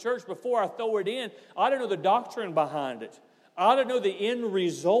people in church, before I throw it in, I ought to know the doctrine behind it. I ought to know the end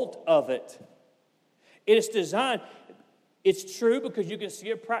result of it. It is designed, it's true because you can see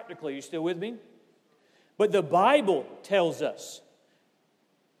it practically. You still with me? But the Bible tells us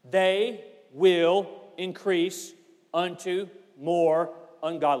they will increase unto more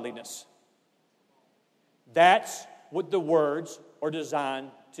ungodliness. That's what the words are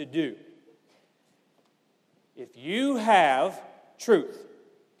designed to do. If you have truth,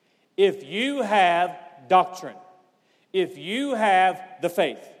 if you have doctrine, if you have the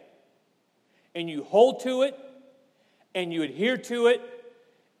faith, and you hold to it, and you adhere to it,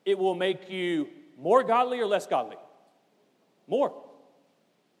 it will make you more godly or less godly? More.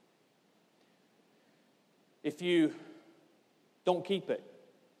 If you don't keep it,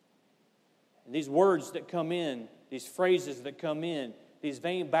 and these words that come in, these phrases that come in, these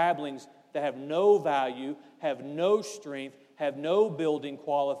vain babblings that have no value, have no strength, have no building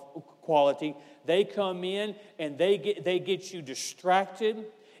quality, they come in and they get you distracted,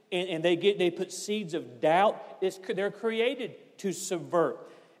 and they put seeds of doubt. They're created to subvert.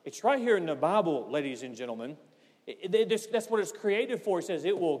 It's right here in the Bible, ladies and gentlemen. That's what it's created for. It says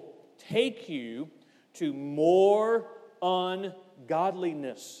it will take you to more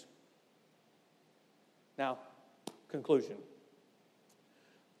ungodliness. Now, conclusion.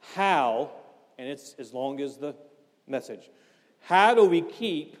 How, and it's as long as the message, how do we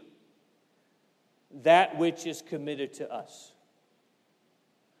keep that which is committed to us?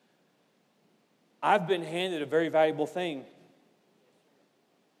 I've been handed a very valuable thing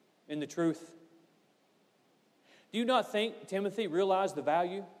in the truth. Do you not think Timothy realized the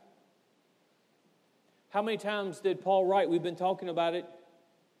value? How many times did Paul write? We've been talking about it.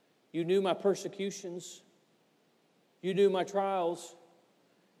 You knew my persecutions. You knew my trials.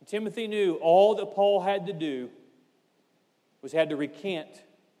 And Timothy knew all that Paul had to do was had to recant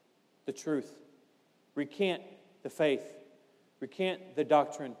the truth, recant the faith, recant the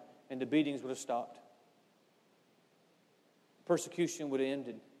doctrine, and the beatings would have stopped. Persecution would have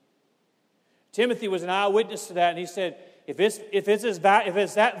ended. Timothy was an eyewitness to that, and he said, if it's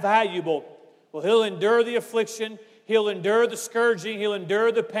that valuable, well, he'll endure the affliction, he'll endure the scourging, he'll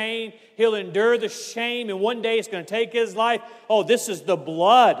endure the pain, he'll endure the shame, and one day it's going to take his life. Oh, this is the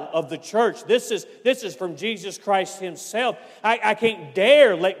blood of the church. This is from Jesus Christ himself. I can't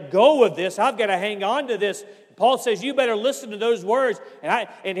dare let go of this. I've got to hang on to this. Paul says, you better listen to those words. And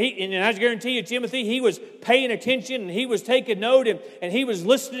I guarantee you, Timothy, he was paying attention and he was taking note and he was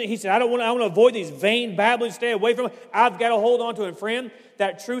listening. He said, I want to avoid these vain babblings, stay away from it. I've got to hold on to it. Friend,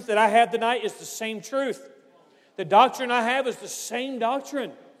 that truth that I have tonight is the same truth. The doctrine I have is the same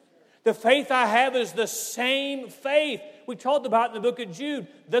doctrine. The faith I have is the same faith. We talked about in the book of Jude,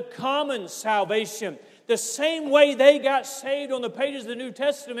 the common salvation. The same way they got saved on the pages of the New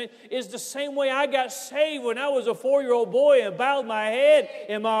Testament is the same way I got saved when I was a 4-year-old boy and bowed my head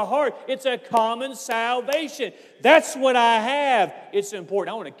in my heart. It's a common salvation. That's what I have. It's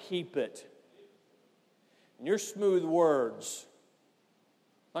important. I want to keep it. And your smooth words,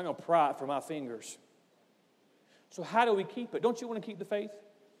 I'm not going to pry it from my fingers. So how do we keep it? Don't you want to keep the faith?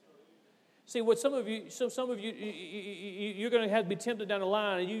 See, what some of you, you're going to have to be tempted down the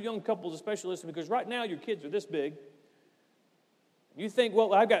line, and you young couples especially listen, because right now your kids are this big. You think,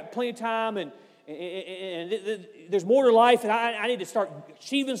 well, I've got plenty of time, and there's more to life, and I need to start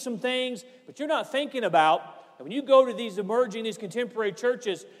achieving some things. But you're not thinking about And when you go to these emerging, these contemporary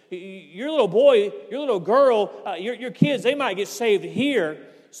churches, your little boy, your little girl, your kids, they might get saved here.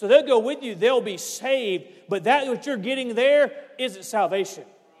 So they'll go with you, they'll be saved. But that what you're getting there isn't salvation.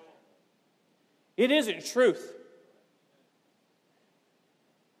 It isn't truth.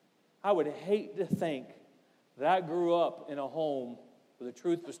 I would hate to think that I grew up in a home where the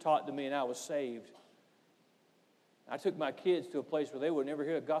truth was taught to me and I was saved. I took my kids to a place where they would never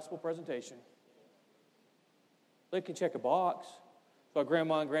hear a gospel presentation. They can check a box. So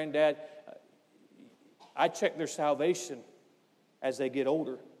grandma and granddad, I check their salvation as they get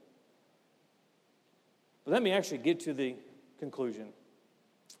older. But let me actually get to the conclusion.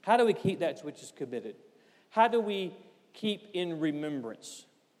 How do we keep that which is committed? How do we keep in remembrance?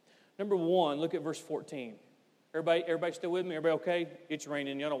 Number one, look at verse 14. Everybody still with me? Everybody okay? It's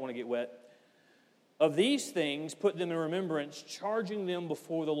raining. Y'all don't want to get wet. Of these things, put them in remembrance, charging them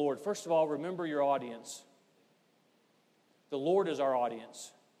before the Lord. First of all, remember your audience. The Lord is our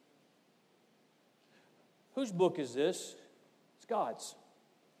audience. Whose book is this? It's God's.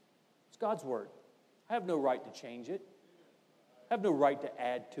 It's God's Word. I have no right to change it. I have no right to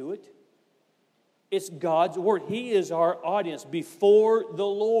add to it. It's God's Word. He is our audience before the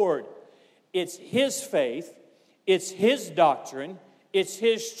Lord. It's His faith. It's His doctrine. It's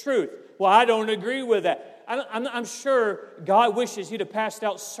His truth. Well, I don't agree with that. I'm sure God wishes He'd have passed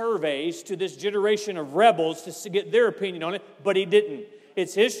out surveys to this generation of rebels to get their opinion on it, but He didn't.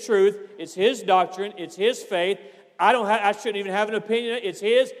 It's His truth. It's His doctrine. It's His faith. I shouldn't even have an opinion. It's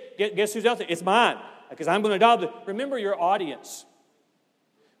His. Guess who's out there? It's mine, because I'm going to adopt it. Remember your audience.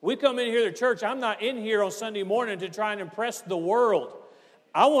 We come in here to church. I'm not in here on Sunday morning to try and impress the world.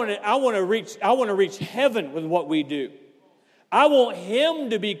 I want to reach heaven with what we do. I want Him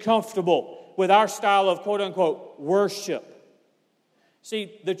to be comfortable with our style of quote-unquote worship.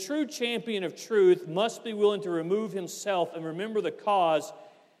 See, the true champion of truth must be willing to remove himself and remember the cause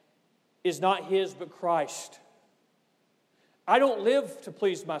is not his but Christ. I don't live to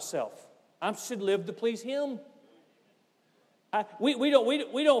please myself. I should live to please Him. We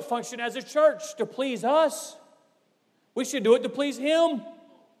don't function as a church to please us. We should do it to please Him.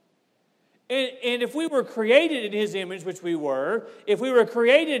 And if we were created in His image, which we were, if we were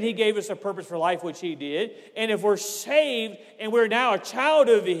created, He gave us a purpose for life, which He did, and if we're saved and we're now a child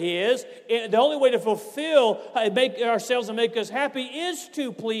of His, the only way to fulfill, make ourselves and make us happy is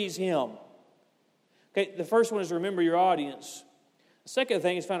to please Him. Okay, the first one is remember your audience. The second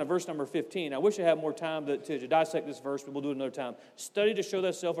thing is found in verse number 15. I wish I had more time to dissect this verse, but we'll do it another time. Study to show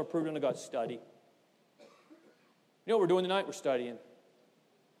thyself approved unto God. Study. You know what we're doing tonight? We're studying.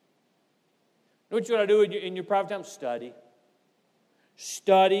 You know what you ought to do in your private time? Study.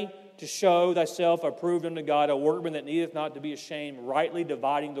 Study to show thyself approved unto God, a workman that needeth not to be ashamed, rightly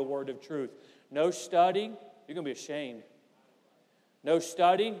dividing the word of truth. No study, you're going to be ashamed. No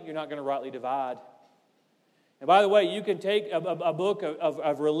study, you're not going to rightly divide. And by the way, you can take a book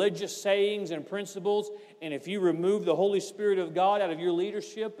of religious sayings and principles, and if you remove the Holy Spirit of God out of your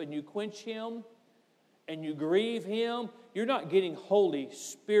leadership and you quench Him and you grieve Him, you're not getting Holy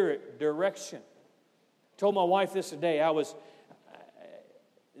Spirit direction. I told my wife this today.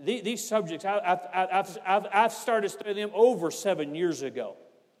 These subjects, I've started studying them over 7 years ago.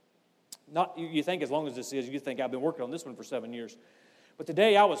 Not you think as long as this is, you think I've been working on this one for 7 years. But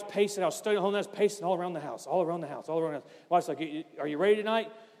today I was pacing, I was studying home, I was pacing all around the house. Wife's like, are you ready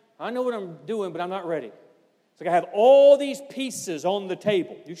tonight? I know what I'm doing, but I'm not ready. It's like I have all these pieces on the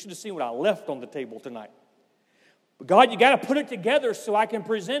table. You should have seen what I left on the table tonight. But God, you got to put it together so I can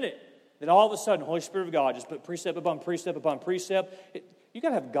present it. Then all of a sudden, Holy Spirit of God just put precept upon precept upon precept. You got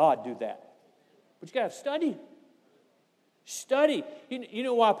to have God do that. But you got to have study. Study. You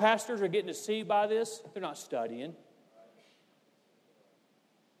know why pastors are getting deceived by this? They're not studying.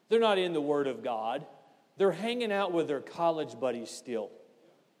 They're not in the Word of God. They're hanging out with their college buddies still.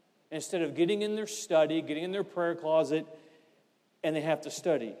 Instead of getting in their study, getting in their prayer closet, and they have to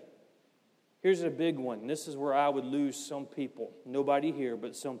study. Here's a big one. This is where I would lose some people. Nobody here,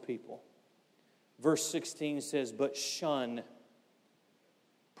 but some people. Verse 16 says, but shun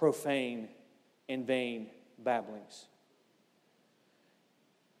profane and vain babblings.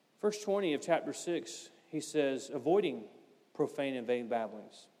 Verse 20 of chapter 6, he says, avoiding profane and vain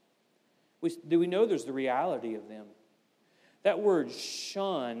babblings. Do we know there's the reality of them? That word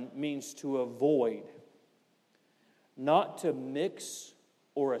shun means to avoid, not to mix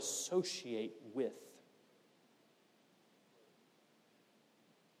or associate with.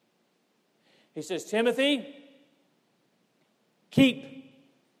 He says, Timothy, keep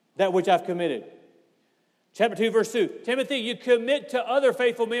that which I've committed. Chapter 2, verse 2. Timothy, you commit to other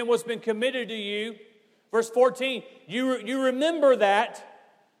faithful men what's been committed to you. Verse 14, you remember that.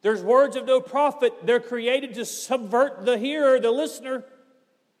 There's words of no profit. They're created to subvert the hearer, the listener.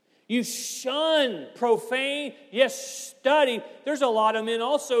 You shun profane, yes, study. There's a lot of men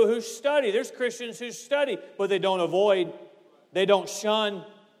also who study. There's Christians who study, but they don't avoid. They don't shun.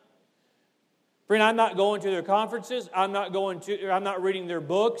 Friend, I'm not going to their conferences. I'm not reading their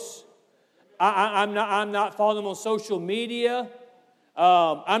books. I'm not following them on social media.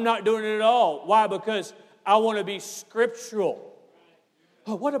 I'm not doing it at all. Why? Because I want to be scriptural.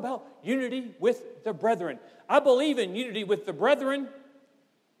 Oh, what about unity with the brethren? I believe in unity with the brethren,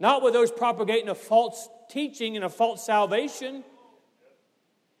 not with those propagating a false teaching and a false salvation. It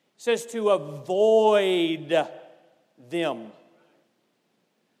says to avoid them.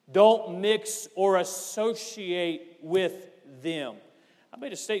 Don't mix or associate with them. I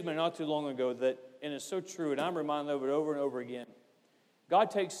made a statement not too long ago that, and it's so true, and I'm reminded of it over and over again.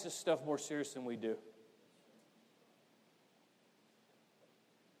 God takes this stuff more serious than we do.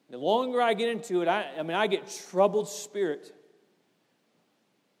 The longer I get into it, I get troubled spirit.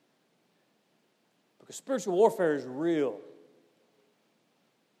 Because spiritual warfare is real.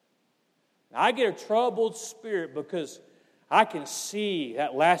 I get a troubled spirit because I can see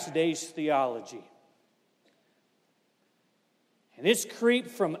that last days theology. And it's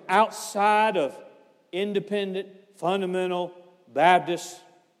creeped from outside of independent, fundamental Baptist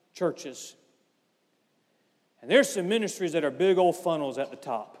churches. And there's some ministries that are big old funnels at the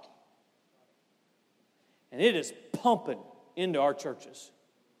top. And it is pumping into our churches.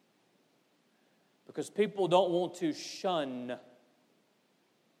 Because people don't want to shun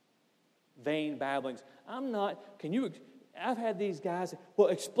vain babblings. I've had these guys, well,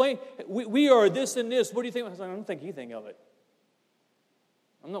 explain, we are this and this. What do you think? I was like, I don't think anything of it.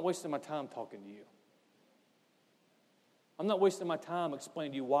 I'm not wasting my time talking to you. I'm not wasting my time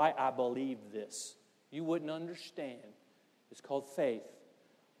explaining to you why I believe this. You wouldn't understand. It's called faith.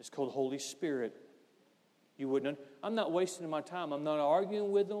 It's called Holy Spirit. You wouldn't. I'm not wasting my time. I'm not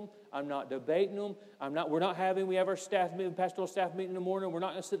arguing with them. I'm not debating them. We have our staff meeting, pastoral staff meeting in the morning. We're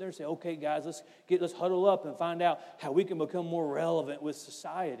not going to sit there and say, okay, guys, let's huddle up and find out how we can become more relevant with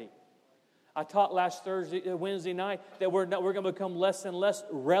society. I taught last Wednesday night that we're going to become less and less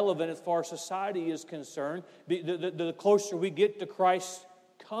relevant as far as society is concerned. The closer we get to Christ's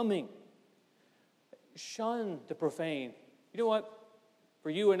coming. Shun the profane. You know what? For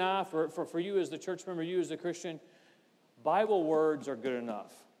you and I, for you as the church member, you as the Christian, Bible words are good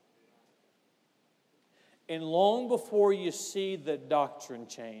enough. And long before you see the doctrine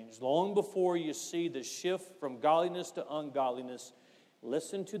change, long before you see the shift from godliness to ungodliness,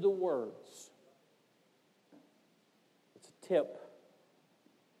 listen to the words. It's a tip.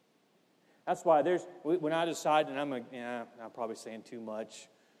 That's why when I decide, and I'm probably saying too much.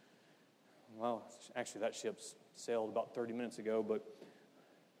 Well, actually that ship's sailed about 30 minutes ago, but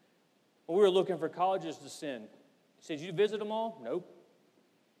when we were looking for colleges to send, he said, "Did you visit them all?" Nope.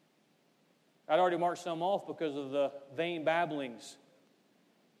 I'd already marked some off because of the vain babblings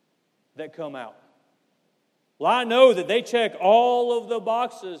that come out. Well, I know that they check all of the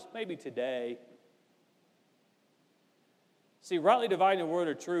boxes, maybe today. See, rightly dividing the word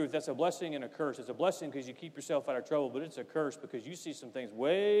of truth, that's a blessing and a curse. It's a blessing because you keep yourself out of trouble, but it's a curse because you see some things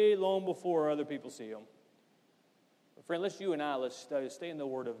way long before other people see them. But friend, let's study, stay in the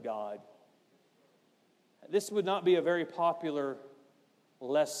Word of God. This would not be a very popular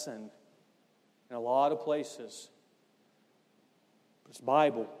lesson in a lot of places. It's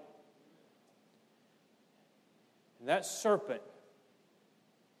Bible. And that serpent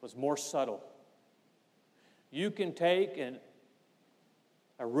was more subtle. You can take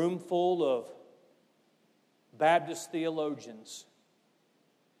a room full of Baptist theologians,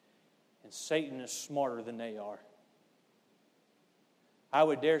 and Satan is smarter than they are. I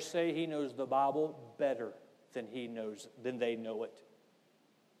would dare say he knows the Bible better than they know it.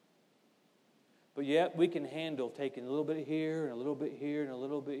 But yet we can handle taking a little bit here and a little bit here and a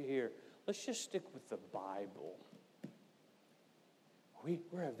little bit here. Let's just stick with the Bible.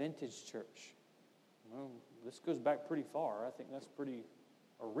 We're a vintage church. Well, this goes back pretty far. I think that's pretty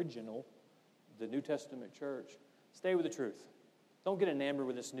original, the New Testament church. Stay with the truth. Don't get enamored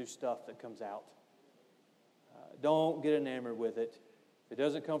with this new stuff that comes out. Don't get enamored with it. If it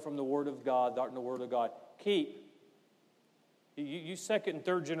doesn't come from the Word of God, the Word of God, keep. You second and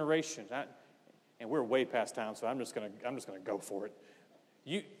third generations, and we're way past time, so I'm just going to go for it.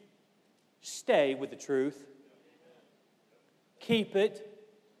 You stay with the truth. Keep it.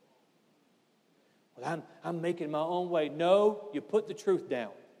 Well, I'm making my own way. No, you put the truth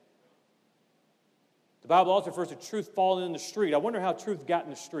down. The Bible also refers to truth falling in the street. I wonder how truth got in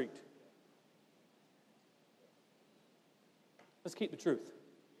the street. Let's keep the truth.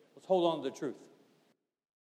 Let's hold on to the truth.